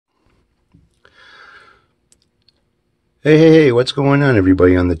Hey, what's going on,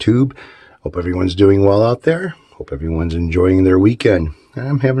 everybody on the tube? Hope everyone's doing well out there. Hope everyone's enjoying their weekend.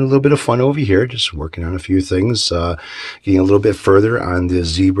 I'm having a little bit of fun over here, just working on a few things, getting a little bit further on the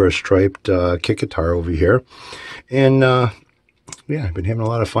zebra striped kick guitar over here. And yeah, I've been having a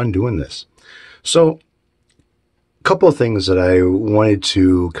lot of fun doing this. So, a couple of things that I wanted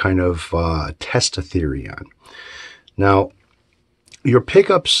to kind of test a theory on. Now, your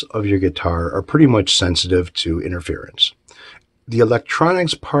pickups of your guitar are pretty much sensitive to interference. The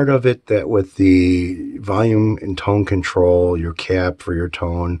electronics part of it, that with the volume and tone control, your cap for your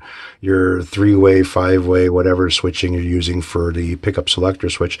tone, your 3-way, 5-way, whatever switching you're using for the pickup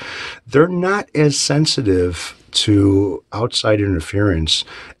selector switch, they're not as sensitive to outside interference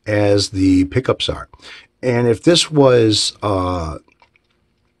as the pickups are. And if this was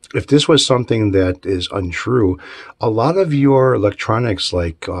something that is untrue, a lot of your electronics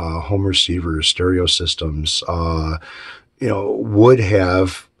like home receivers, stereo systems, would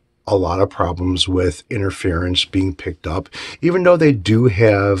have a lot of problems with interference being picked up, even though they do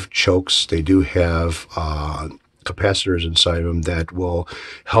have chokes, they do have capacitors inside of them that will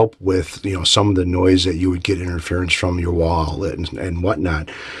help with, some of the noise that you would get interference from your wall and whatnot.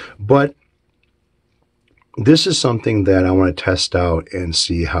 But this is something that I want to test out and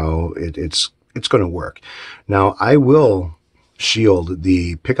see how it's going to work. Now, I will shield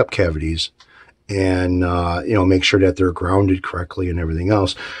the pickup cavities and make sure that they're grounded correctly and everything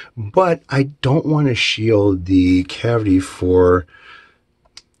else. But I don't want to shield the cavity for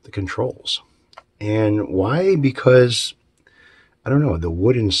the controls. And why? Because I don't know, the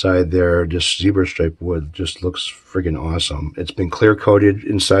wood inside there, just zebra stripe wood, just looks friggin' awesome. It's been clear coated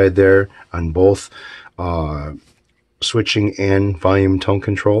inside there on both switching and volume tone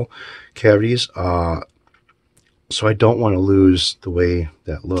control cavities. So I don't want to lose the way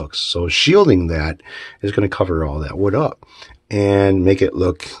that looks. So shielding that is going to cover all that wood up and make it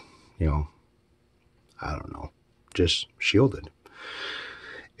look, I don't know, just shielded.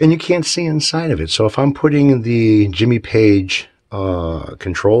 And you can't see inside of it. So if I'm putting the Jimmy Page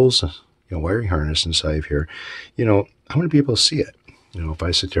controls, wiring harness inside of here, I'm going to be able to see it. If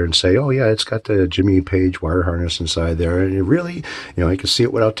I sit there and say, oh yeah, it's got the Jimmy Page wire harness inside there, and it really, I can see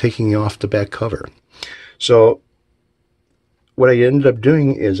it without taking off the back cover. So what I ended up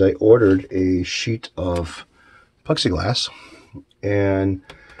doing is I ordered a sheet of plexiglass, and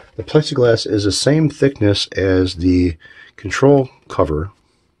the plexiglass is the same thickness as the control cover,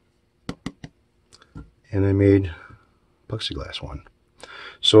 and I made plexiglass one.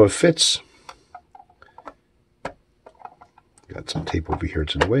 So it fits. Got some tape over here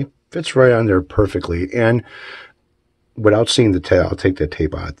to the way. Fits right on there perfectly. And without seeing the tape, I'll take that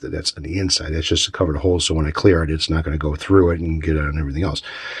tape out that's on the inside. That's just to cover the hole, so when I clear it, it's not going to go through it and get it on everything else.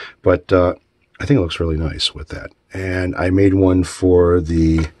 But I think it looks really nice with that. And I made one for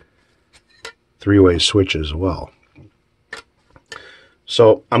the 3-way switch as well.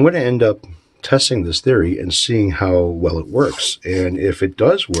 So I'm going to end up testing this theory and seeing how well it works. And if it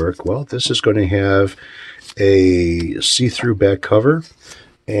does work, well, this is going to have a see-through back cover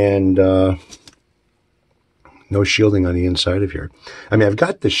and no shielding on the inside of here. I mean, I've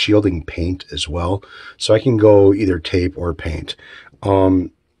got the shielding paint as well, so I can go either tape or paint.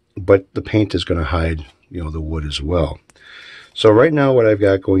 But the paint is going to hide, the wood as well. So right now what I've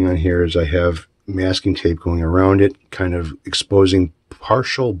got going on here is I have masking tape going around it, kind of exposing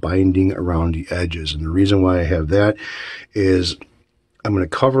partial binding around the edges. And the reason why I have that is I'm going to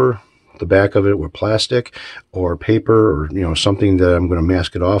cover the back of it with plastic or paper or something that I'm going to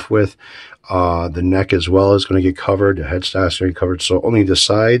mask it off with. The neck as well is going to get covered. The headstock's going to get covered. So only the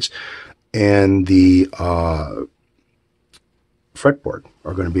sides and the fretboard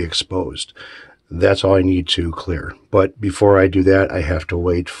are going to be exposed. That's all I need to clear. But before I do that, I have to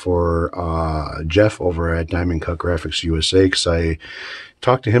wait for Jeff over at Diamond Cut Graphics USA, because I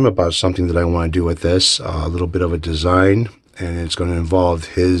talked to him about something that I want to do with this, a little bit of a design, and it's going to involve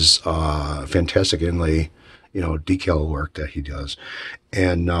his fantastic inlay, decal work that he does.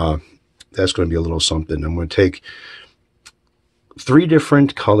 And that's going to be a little something. I'm going to take 3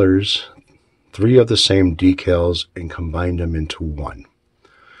 different colors, 3 of the same decals, and combine them into one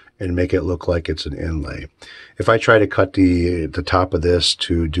and make it look like it's an inlay. If I try to cut the top of this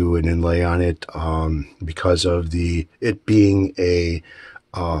to do an inlay on it, because of it being a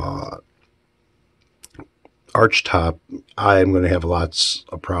arch top, I'm going to have lots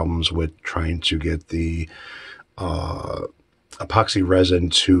of problems with trying to get the epoxy resin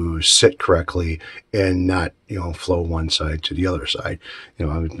to sit correctly and not, flow one side to the other side.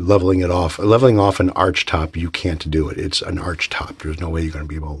 I'm leveling it off. Leveling off an arch top, you can't do it. It's an arch top. There's no way you're going to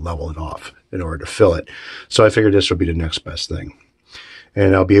be able to level it off in order to fill it. So I figured this would be the next best thing.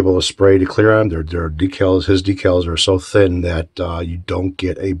 And I'll be able to spray to clear on. Their decals, his decals are so thin that you don't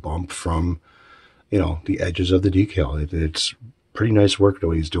get a bump from, the edges of the decal. It's pretty nice work the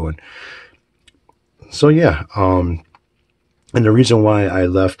way he's doing. So yeah, and the reason why I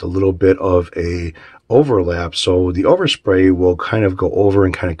left a little bit of a overlap, so the overspray will kind of go over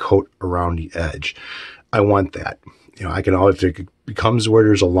and kind of coat around the edge. I want that. I can always, if it becomes where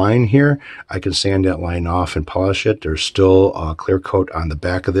there's a line here, I can sand that line off and polish it. There's still a clear coat on the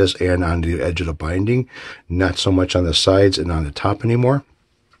back of this and on the edge of the binding, not so much on the sides and on the top anymore.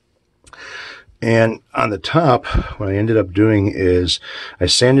 And on the top, what I ended up doing is I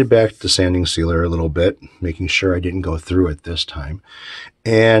sanded back the sanding sealer a little bit, making sure I didn't go through it this time.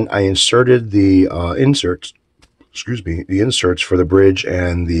 And I inserted the inserts for the bridge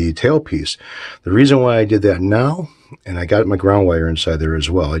and the tailpiece. The reason why I did that now, and I got my ground wire inside there as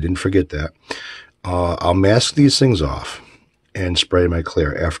well, I didn't forget that. I'll mask these things off and spray my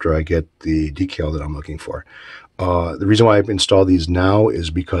clear after I get the decal that I'm looking for. The reason why I've installed these now is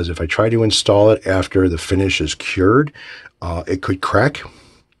because if I try to install it after the finish is cured, it could crack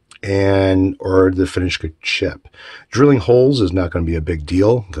or the finish could chip. Drilling holes is not going to be a big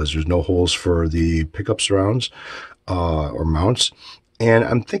deal because there's no holes for the pickup surrounds or mounts. And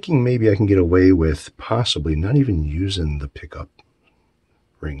I'm thinking maybe I can get away with possibly not even using the pickup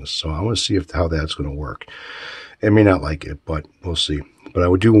rings. So I want to see how that's going to work. I may not like it, but we'll see. But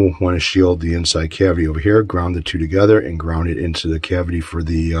I do want to shield the inside cavity over here, ground the two together, and ground it into the cavity for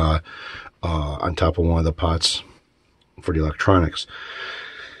the on top of one of the pots for the electronics.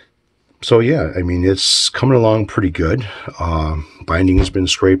 So yeah, I mean, it's coming along pretty good. Binding has been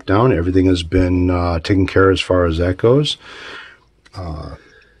scraped down. Everything has been taken care of as far as that goes.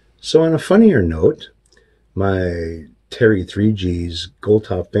 So on a funnier note, my Terry 3G's Gold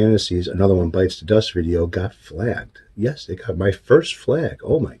Top Fantasies, Another One Bites the Dust video got flagged. Yes, it got my first flag.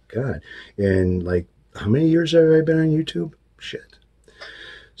 Oh my God. And like, how many years have I been on YouTube? Shit.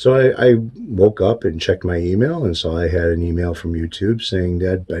 So I woke up and checked my email and saw I had an email from YouTube saying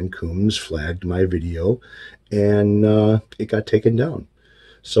that Ben Coombs flagged my video and it got taken down.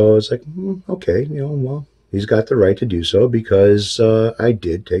 So it's like, okay, well, he's got the right to do so because I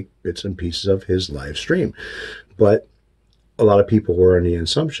did take bits and pieces of his live stream. But a lot of people were on the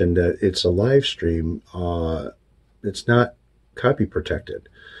assumption that it's a live stream. It's not copy protected.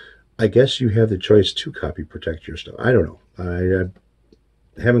 I guess you have the choice to copy protect your stuff. I don't know.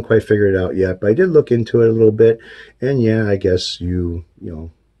 I haven't quite figured it out yet, but I did look into it a little bit. And yeah, I guess you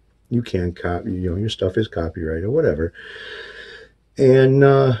can copy, your stuff is copyright or whatever. And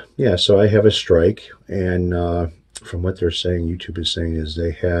yeah, so I have a strike. And from what they're saying, YouTube is saying is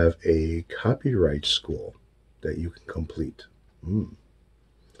they have a copyright school that you can complete.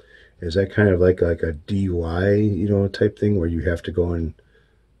 Is that kind of like a DUI, type thing where you have to go and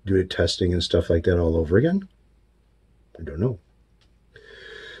do the testing and stuff like that all over again? I don't know.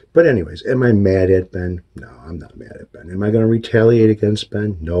 But anyways, am I mad at Ben? No, I'm not mad at Ben. Am I going to retaliate against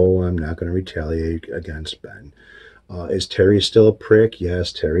Ben? No, I'm not going to retaliate against Ben. Is Terry still a prick?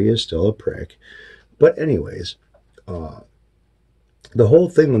 Yes, Terry is still a prick. But anyways, the whole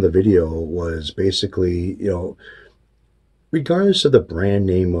thing with the video was basically, regardless of the brand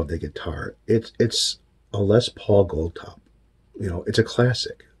name of the guitar, it's a Les Paul Gold Top. It's a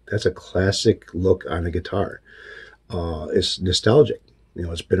classic. That's a classic look on a guitar. It's nostalgic.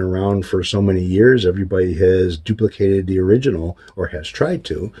 It's been around for so many years. Everybody has duplicated the original or has tried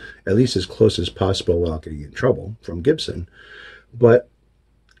to, at least as close as possible without getting in trouble from Gibson. But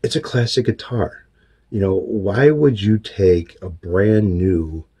it's a classic guitar. Why would you take a brand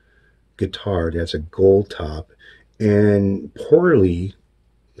new guitar that's a gold top and poorly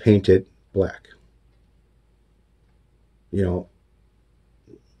paint it black?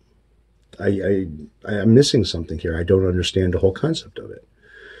 I'm missing something here. I don't understand the whole concept of it.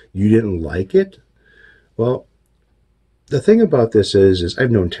 You didn't like it? Well, the thing about this is I've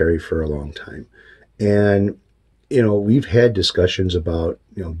known Terry for a long time. And, we've had discussions about,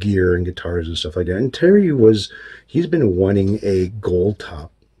 gear and guitars and stuff like that. And he's been wanting a gold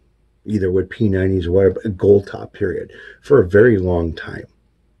top, either with P90s or whatever, a gold top, period, for a very long time.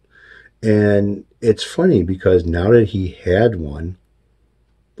 And it's funny because now that he had one,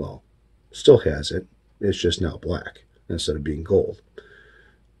 well, still has it. It's just now black instead of being gold.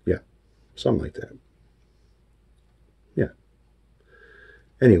 Yeah, something like that. Yeah.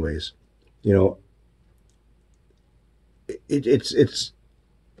 Anyways, it's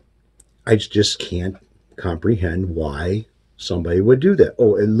I just can't comprehend why somebody would do that.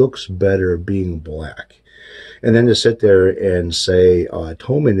 Oh, it looks better being black. And then to sit there and say,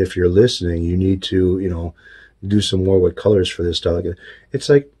 Toman, if you're listening, you need to, do some more with colors for this style. It's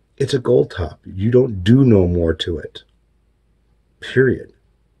like, it's a gold top. You don't do no more to it. Period.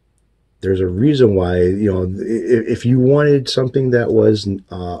 There's a reason why, if you wanted something that was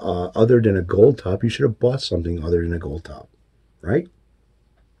other than a gold top, you should have bought something other than a gold top, right?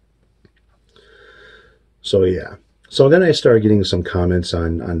 So yeah. So then I started getting some comments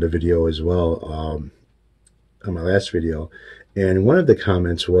on the video as well, on my last video, and one of the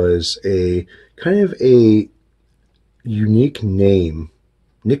comments was a kind of a unique nickname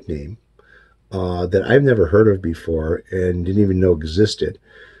that I've never heard of before and didn't even know existed,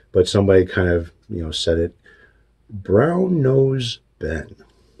 but somebody kind of said it. Brown Nose Ben.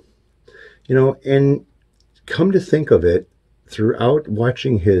 And come to think of it, throughout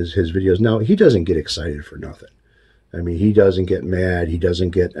watching his videos, now he doesn't get excited for nothing. I mean, he doesn't get mad. He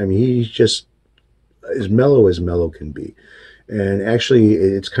doesn't get. I mean, he's just as mellow can be. And actually,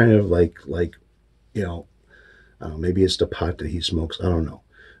 it's kind of like I don't know, maybe it's the pot that he smokes. I don't know,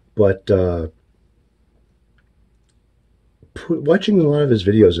 but watching a lot of his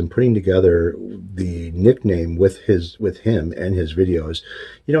videos and putting together the nickname with him and his videos,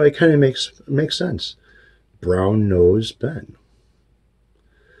 it kind of makes sense. Brown Nose Ben.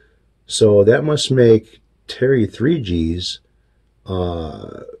 So that must make Terry 3G's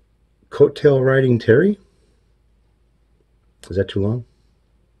coattail riding Terry. Is that too long?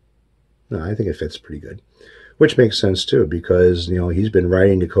 No, I think it fits pretty good. Which makes sense too, because he's been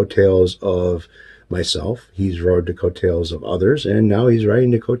riding the coattails of myself. He's rode the coattails of others, and now he's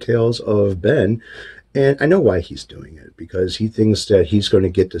riding the coattails of Ben. And I know why he's doing it, because he thinks that he's going to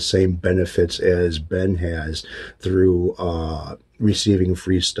get the same benefits as Ben has through receiving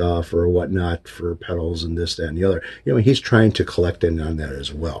free stuff or whatnot for pedals and this, that, and the other. He's trying to collect in on that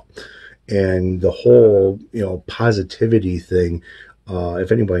as well. And the whole, positivity thing,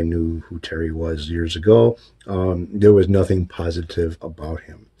 if anybody knew who Terry was years ago, there was nothing positive about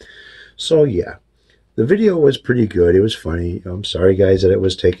him. So yeah, the video was pretty good. It was funny. I'm sorry, guys, that it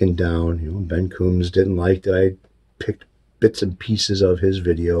was taken down. Ben Coombs didn't like that I picked bits and pieces of his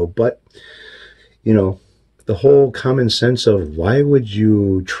video, but the whole common sense of why would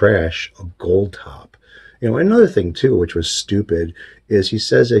you trash a gold top? Another thing too, which was stupid, is he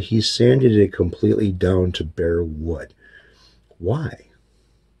says that he sanded it completely down to bare wood. Why?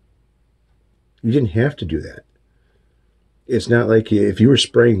 You didn't have to do that. It's not like if you were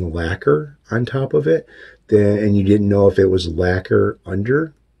spraying lacquer on top of it, and you didn't know if it was lacquer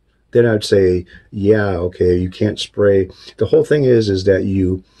under, then I'd say, yeah, okay, you can't spray. The whole thing is that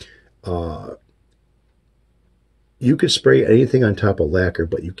you could spray anything on top of lacquer,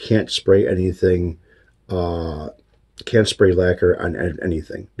 but you can't spray anything. Can't spray lacquer on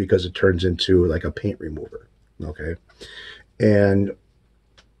anything, because it turns into like a paint remover. Okay, and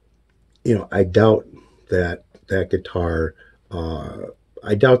I doubt that guitar.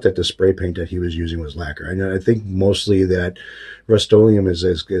 I doubt that the spray paint that he was using was lacquer. I think mostly that Rust-Oleum is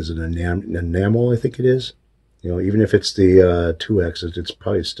an enamel. I think it is. Even if it's the 2X, it's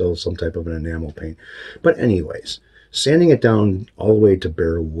probably still some type of an enamel paint. But anyways, sanding it down all the way to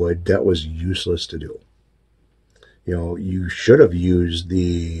bare wood, that was useless to do. You should have used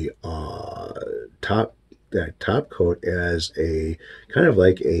the top coat as a kind of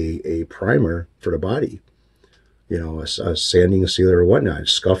like a primer for the body. A sanding sealer or whatnot.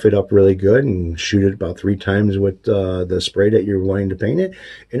 Scuff it up really good and shoot it about 3 times with the spray that you're wanting to paint it,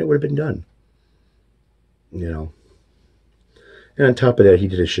 and it would have been done. And on top of that, he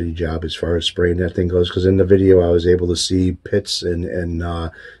did a shitty job as far as spraying that thing goes, because in the video I was able to see pits and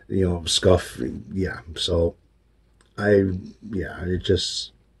scuff. Yeah, so it's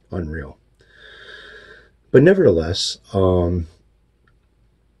just unreal. But nevertheless,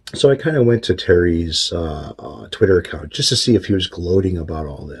 so I kind of went to Terry's Twitter account just to see if he was gloating about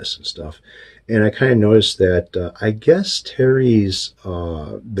all this and stuff. And I kind of noticed that I guess Terry's,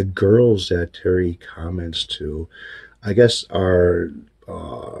 the girls that Terry comments to, I guess are,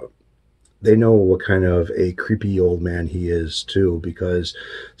 they know what kind of a creepy old man he is too, because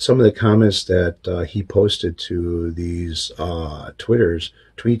some of the comments that he posted to these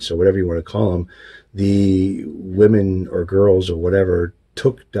tweets or whatever you want to call them, the women or girls or whatever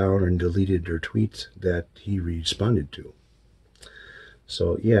took down and deleted their tweets that he responded to.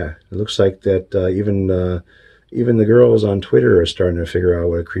 So yeah, it looks like that even the girls on Twitter are starting to figure out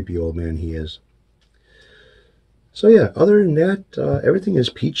what a creepy old man he is. So yeah, other than that, everything is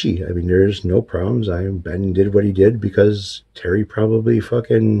peachy. I mean, there's no problems. Ben did what he did because Terry probably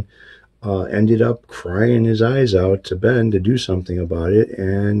fucking ended up crying his eyes out to Ben to do something about it,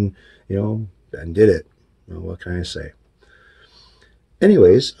 and Ben did it. Well, what can I say?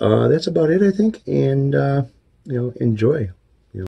 Anyways, that's about it, I think, and enjoy.